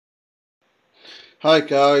Hi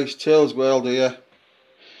guys, Tails World here.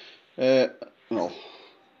 Well,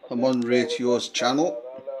 I'm on Racio's channel.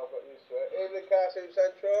 Evening Cartoon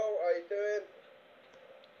Central, how you doing?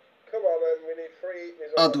 Come on then, we need 3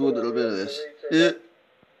 evenings. I'll do a little bit of this. Yeah.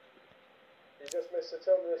 You just missed the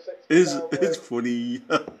 £260 It's funny.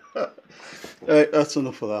 Right, that's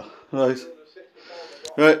enough of that. Right.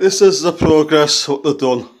 Right, this is the progress what they've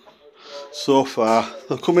done so far.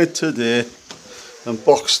 They've come in today and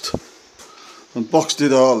boxed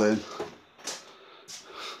it all in.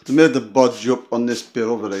 They made the bodge up on this bit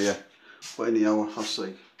over here. But anyhow, I'll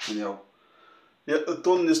see. Anyhow. Yeah, they've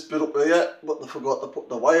done this bit up here, but they forgot to put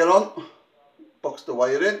the wire on. Boxed the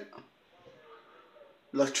wire in.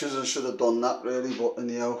 Electrician should have done that really, but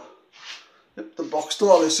anyhow. Yep, they boxed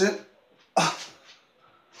all this in.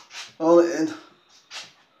 All it in.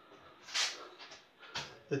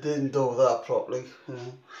 They didn't do that properly.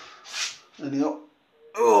 Anyhow.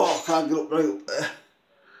 Oh, I can't get up right up there.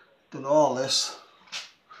 Done all this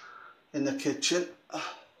in the kitchen.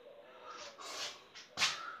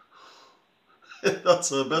 That's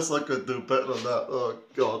the best I could do better than that. Oh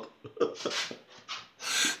God.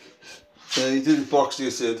 He didn't box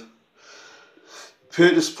this in.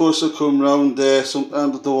 Peter's supposed to come round there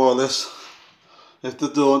sometime to do all this. If they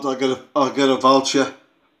don't, I'll get a voucher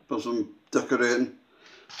for some decorating.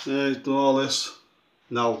 Yeah, he's done all this.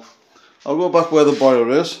 Now, I'll go back where the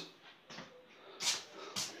boiler is.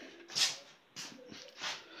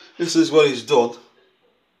 This is what he's done.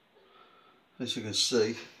 As you can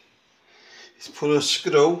see, he's put a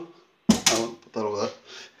screw. I won't put that over there.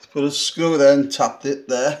 He's put a screw there and tapped it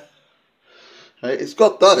there. Right, it's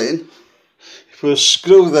got that in. He put a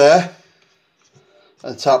screw there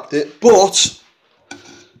and tapped it, but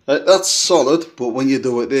right, that's solid. But when you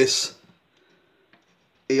do it this,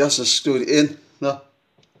 he hasn't screwed it in. No,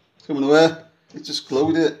 it's coming away. He just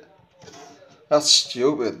glued it. That's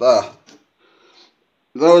stupid. That.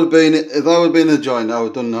 If that would have been a joint, I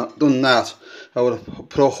would have done that. I would have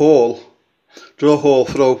put a hole, drill a hole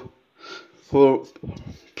through,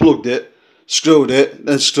 plugged it, screwed it,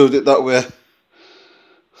 then screwed it that way.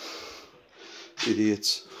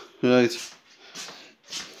 Idiots. Right.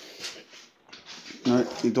 Right,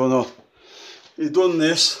 he done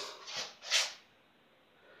this.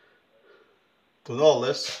 Done all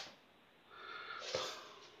this.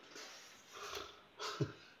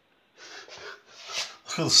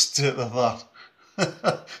 Look at the state of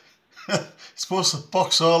that. It's supposed to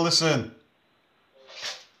box all this in.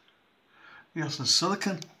 You have some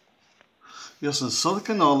silicone. You have some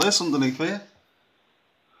silicone all this underneath here.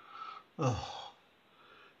 Oh.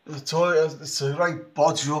 It's a right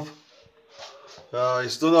bodge up.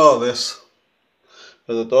 He's done all this.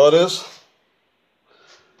 Where the door is.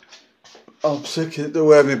 I'm taking it to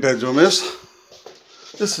where my bedroom is.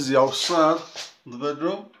 This is the outside of the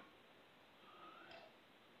bedroom.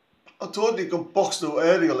 I told him he could box the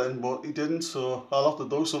aerial in, but he didn't, so I'll have to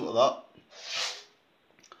do something like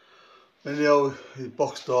that. Anyhow, he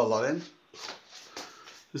boxed all that in.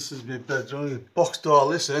 This is my bedroom. He boxed all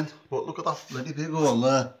this in, but look at that bloody big hole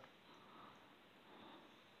there.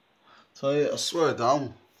 Tell you, I swear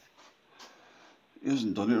down, he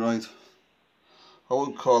hasn't done it right. I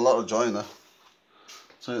wouldn't call that a joiner.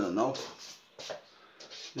 Tell you that now.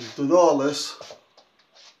 He's done all this.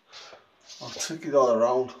 I'll take it all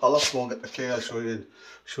around. I'll have to go and get the key. I'll show you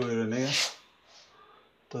in here.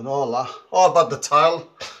 Done all that. Oh, I've had the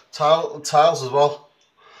tiles as well.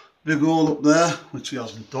 Big hole up there, which he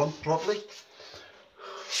hasn't done properly.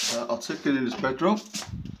 I'll take it in his bedroom.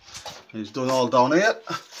 He's done all down here.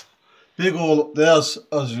 Big hole up there as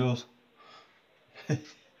usual. And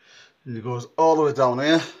it goes all the way down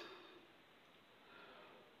here.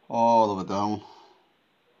 All the way down.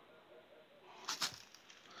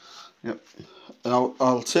 Yep. And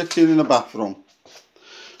I'll take you in the bathroom.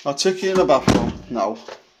 I'll take you in the bathroom now.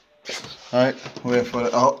 Right, wait for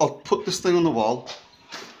it. I'll put this thing on the wall.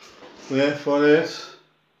 Wait for it.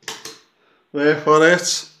 Wait for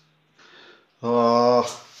it.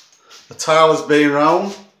 Oh, the tile has been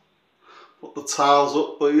round. Put the tiles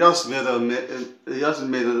up, but he hasn't made a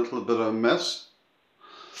little bit of a mess.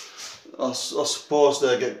 I suppose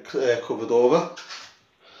they get covered over.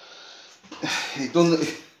 He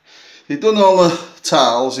done all the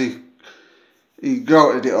tiles. He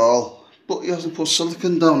grouted it all, but he hasn't put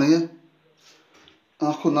silicone down here.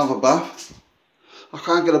 I couldn't have a bath. I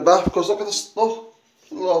can't get a bath because look at this. Look,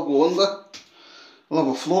 it'll all go under. I'll have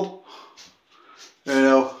a flood.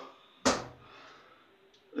 Anyhow,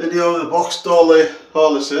 they boxed all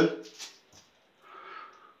this in.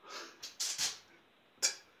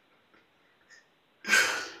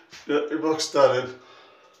 Yeah, he boxed that in.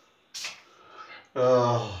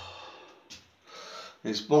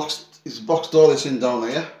 He's boxed all this in down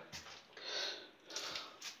here.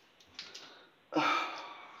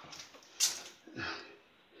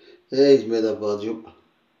 He's made a budget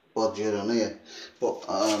on here, but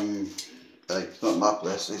hey, it's not my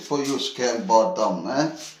place. He's put your skirting board down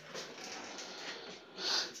there.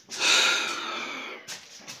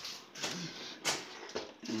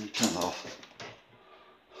 Turn off.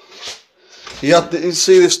 You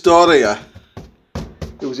see this door here?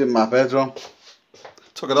 It was in my bedroom.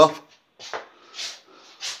 Took it off.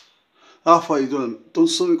 I thought he'd done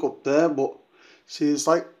something up there, but see, it's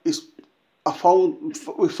like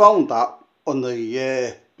we found that on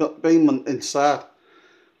the beam inside,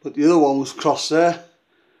 but the other one was crossed there.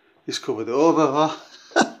 He's covered it over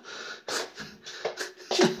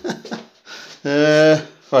that.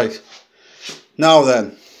 Right. Now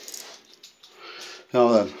then.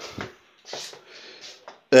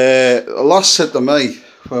 The lass said to me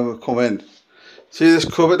when we come in, see this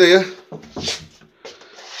cupboard here?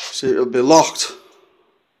 See, it'll be locked.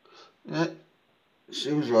 Yeah,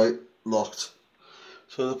 she was right, locked.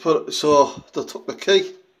 So they took the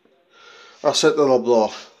key. I said to the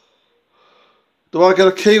bloke, do I get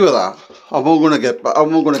a key with that? I'm not going to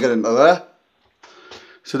get into there.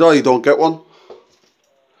 He said, oh, you don't get one.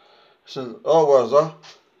 I said, oh, where's that?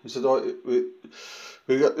 He said, oh,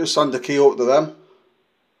 we got this and the key over to them.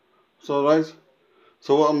 It's alright.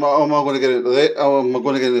 So what am I going to get into there? How am I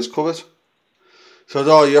going to get in this cupboard? He said,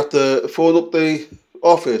 oh, you have to phone up the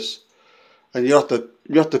office and you have to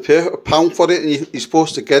pay £1 for it, and you're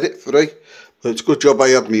supposed to get it free. But it's a good job I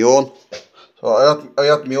had my own. So I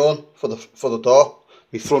had my own for the door,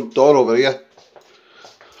 my front door over here.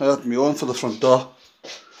 I had my own for the front door.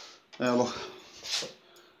 Yeah, look,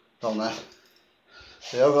 down there.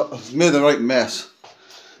 Yeah, I've made a right mess.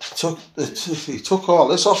 He took all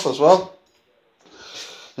this off as well.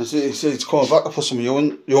 And he said he's coming back to put some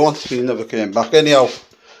on. He never came back. Anyhow,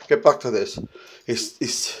 get back to this.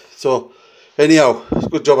 So anyhow, it's a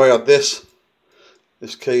good job I had this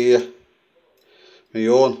key here, my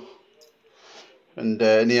own. And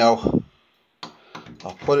anyhow,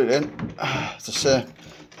 I'll put it in. As I say,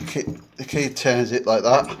 the key turns it like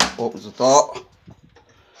that, opens the door.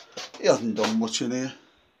 He hasn't done much in here.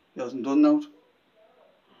 He hasn't done that.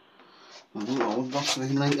 I don't know, that's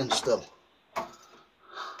leaking still.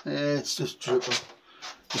 Yeah, it's just dripping.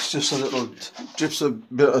 It's just a little, drips a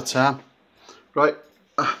bit at a time. Right,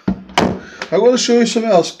 I'm going to show you something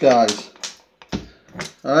else, guys.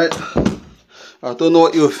 Alright, I don't know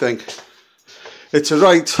what you think. It's a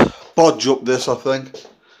right bodge up, this, I think.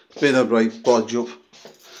 It's been a right bodge up.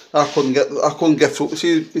 I couldn't get through.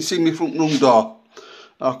 You see my front room door?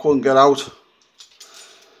 I couldn't get out.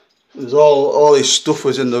 There's all this stuff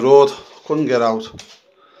was in the road. Couldn't get out.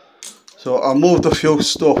 So I moved a few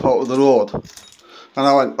stuff out of the road, and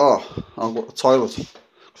I went, oh, I'll go to the toilet,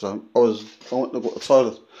 because I wanted to go to the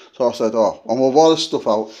toilet. So I said, oh, I'll move all this stuff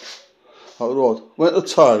out the road. Went to the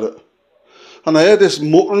toilet, and I heard this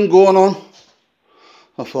muttering going on.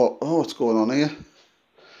 I thought, oh, what's going on here?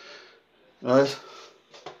 Right,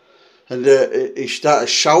 and he started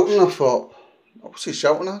shouting. I thought, what's he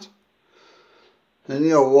shouting at? And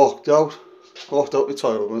he walked out the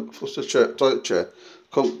toilet, went to the toilet chair,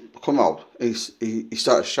 come out. He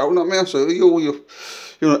started shouting at me. I said, you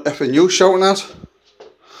know, effing you shouting at?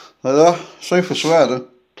 Like that. Sorry for swearing,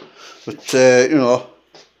 but you know,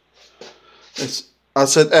 I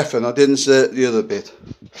said effing. I didn't say the other bit,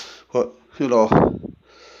 but you know.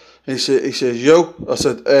 He says, you. I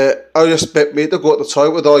said, how do you expect me to go to the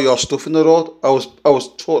toilet with all your stuff in the road? I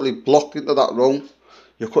was totally blocked into that room.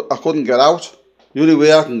 I couldn't get out. The only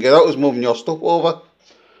way I can get out is moving your stuff over.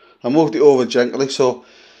 I moved it over gently, so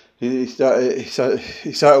he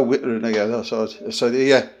started whittering again. So I said,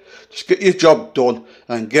 yeah, just get your job done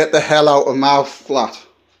and get the hell out of my flat.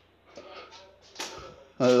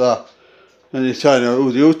 Like that. And he's telling me, who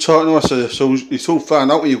are you talking to? I said, you soon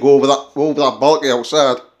find out when you go over that balcony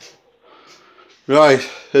outside. Right,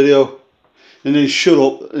 here you go. And then he shut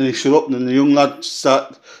up, and then the young lad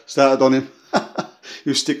started on him. He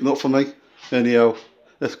was sticking up for me. Anyhow,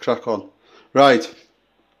 let's crack on. Right.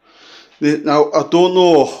 Now, I don't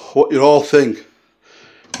know what you all think.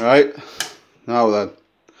 Right. Now then.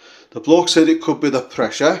 The bloke said it could be the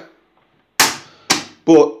pressure.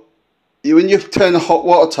 But when you turn the hot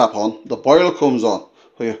water tap on, the boiler comes on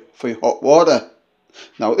for your hot water.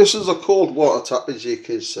 Now, this is a cold water tap, as you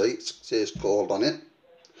can see. It says cold on it.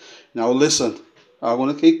 Now, listen. I'm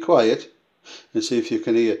going to keep quiet and see if you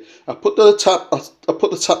can hear. I put the tap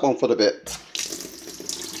on for a bit.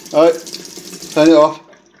 Alright, turn it off.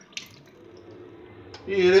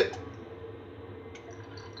 You hear it?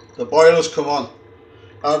 the boiler's come on.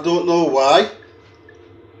 I don't know why.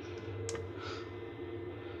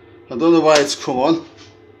 I don't know why it's come on.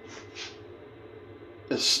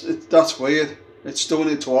 That's weird. It's doing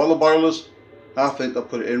it to all the boilers. I think I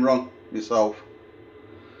put it in wrong myself.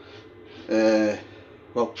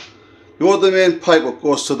 Well, you know the main pipe that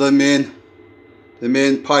goes to the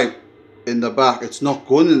main pipe in the back. It's not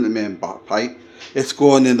going in the main back pipe. It's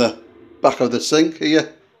going in the back of the sink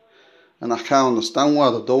here, and I can't understand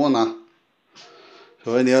why they're doing that.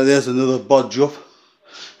 So anyhow, there's another bodge up.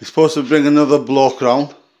 He's supposed to bring another bloke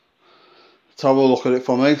round to have a look at it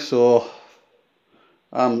for me. So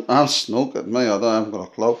I'm snug at me. I haven't got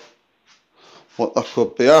a clue what that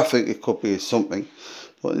could be. I think it could be something,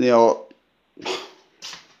 but you know, I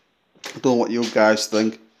don't know what you guys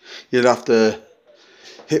think. You'd have to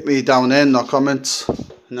hit me down there in the comments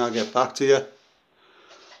and I'll get back to you.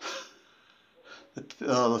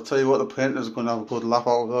 I'll tell you what, the painters are going to have a good laugh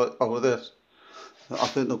out of this. I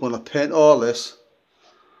think they're going to paint all this.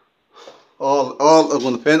 They're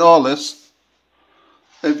going to paint all this.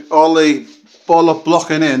 All the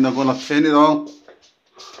blocking in, they're going to paint it all.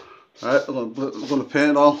 Right, they're going to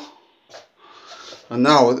paint it all. And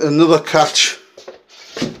now another catch.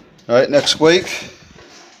 Right, next week,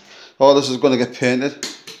 all this is going to get painted.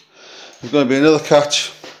 There's going to be another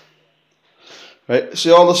catch. Right,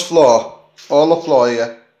 see all this floor, all the floor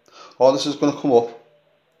here, all this is going to come up.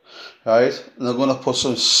 Right, and they're going to put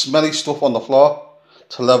some smelly stuff on the floor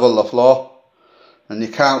to level the floor. And you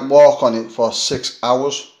can't walk on it for 6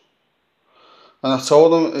 hours. And I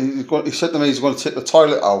told him, he said to me he's going to take the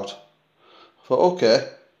toilet out. I thought, okay.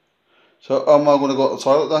 So how am I going to go to the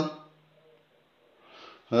toilet then?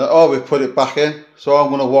 Oh, we put it back in. So I'm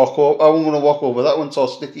going to walk over. I'm going to walk over that one's all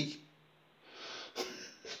sticky.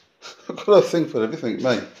 I've got a thing for everything,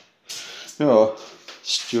 mate. You know,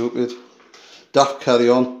 stupid. Daft carry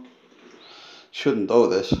on. Shouldn't do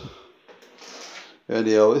this.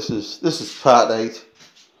 Anyhow, this is part 8.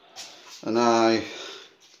 And I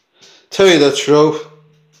tell you the truth,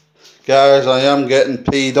 guys, I am getting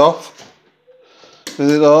peed off with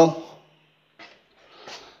it all.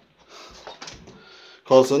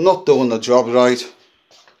 Because they're not doing the job right.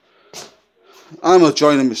 I'm not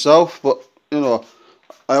joining myself, but you know,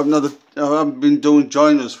 I haven't been doing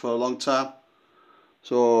joiners for a long time.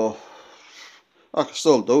 So I can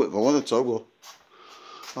still do it if I wanted to, but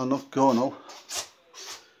I'm not going out.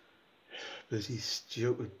 Bloody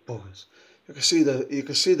stupid buggers. You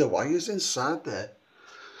can see the wires inside there.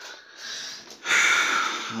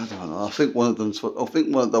 I don't know. I think one of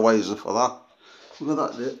the wires are for that. Look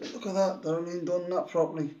at that. Look at that. They haven't even done that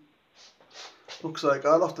properly. Looks like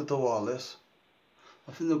I'll have to do all this.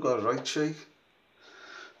 I think they've got it right, cheek.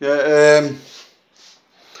 Yeah.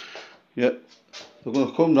 Yeah. They're going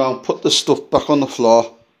to come down, put the stuff back on the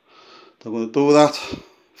floor. They're going to do that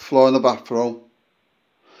floor in the bathroom.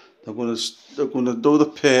 They're going to do the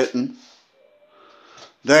painting.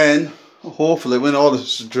 Then, hopefully, when all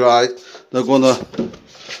this is dry, they're going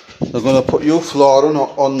to put your flooring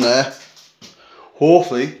on there.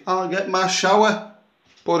 Hopefully, I'll get my shower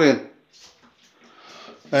put in,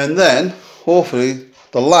 and then hopefully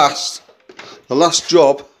the last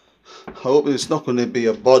job. I hope it's not going to be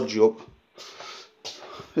a bodge up.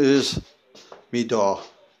 Is me door.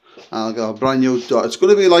 I'll get a brand new door. It's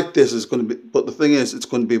going to be like this. It's going to be, but the thing is, it's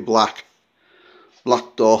going to be black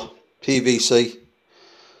door, PVC,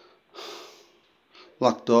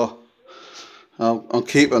 black door. I'm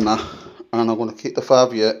keeping that, and I'm going to keep the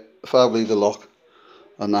 5 litre lock,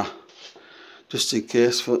 and that, just in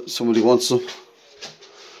case somebody wants them.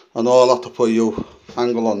 I know I'll have to put a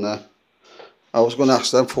angle on there. I was going to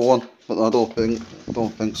ask them for one, but I don't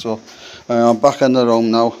think so. I'm back in the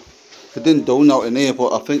room now. They didn't do nothing here,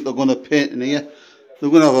 but I think they're going to paint in here. They're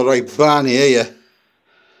going to have a right barn here.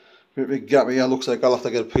 Big gap here. Looks like I'll have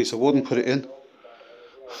to get a piece of wood and put it in.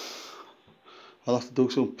 I'll have to do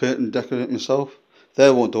some paint and decorate it myself. They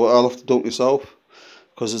won't do it. I'll have to do it myself,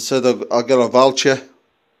 because it said I'll get a voucher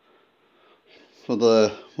for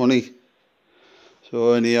the money.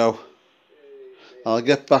 So anyhow, I'll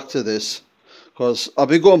get back to this, because I'll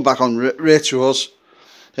be going back on Rachel's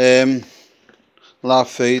live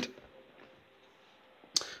feed.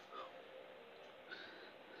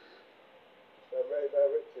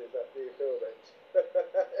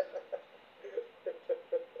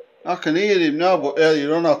 I can hear him now, but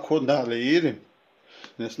earlier on I couldn't hardly hear him.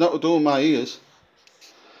 And it's not to do with my ears.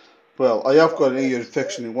 Well, I have got an ear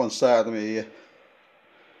infection in one side of my ear.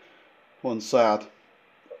 One side.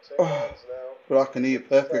 But I can hear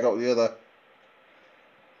perfectly out the other.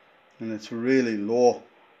 And it's really low.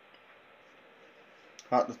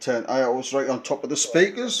 Had to turn. I was right on top of the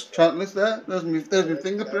speakers, trying to listen there. There's my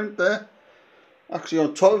fingerprint there. Actually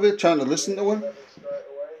on top of it, trying to listen to him.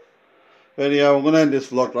 Anyhow, I'm going to end this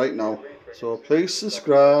vlog right now. So please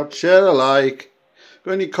subscribe, share a like.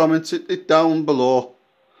 Got any comments, hit it down below.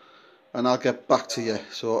 And I'll get back to you.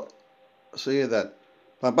 So, see you then.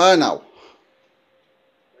 Bye bye now.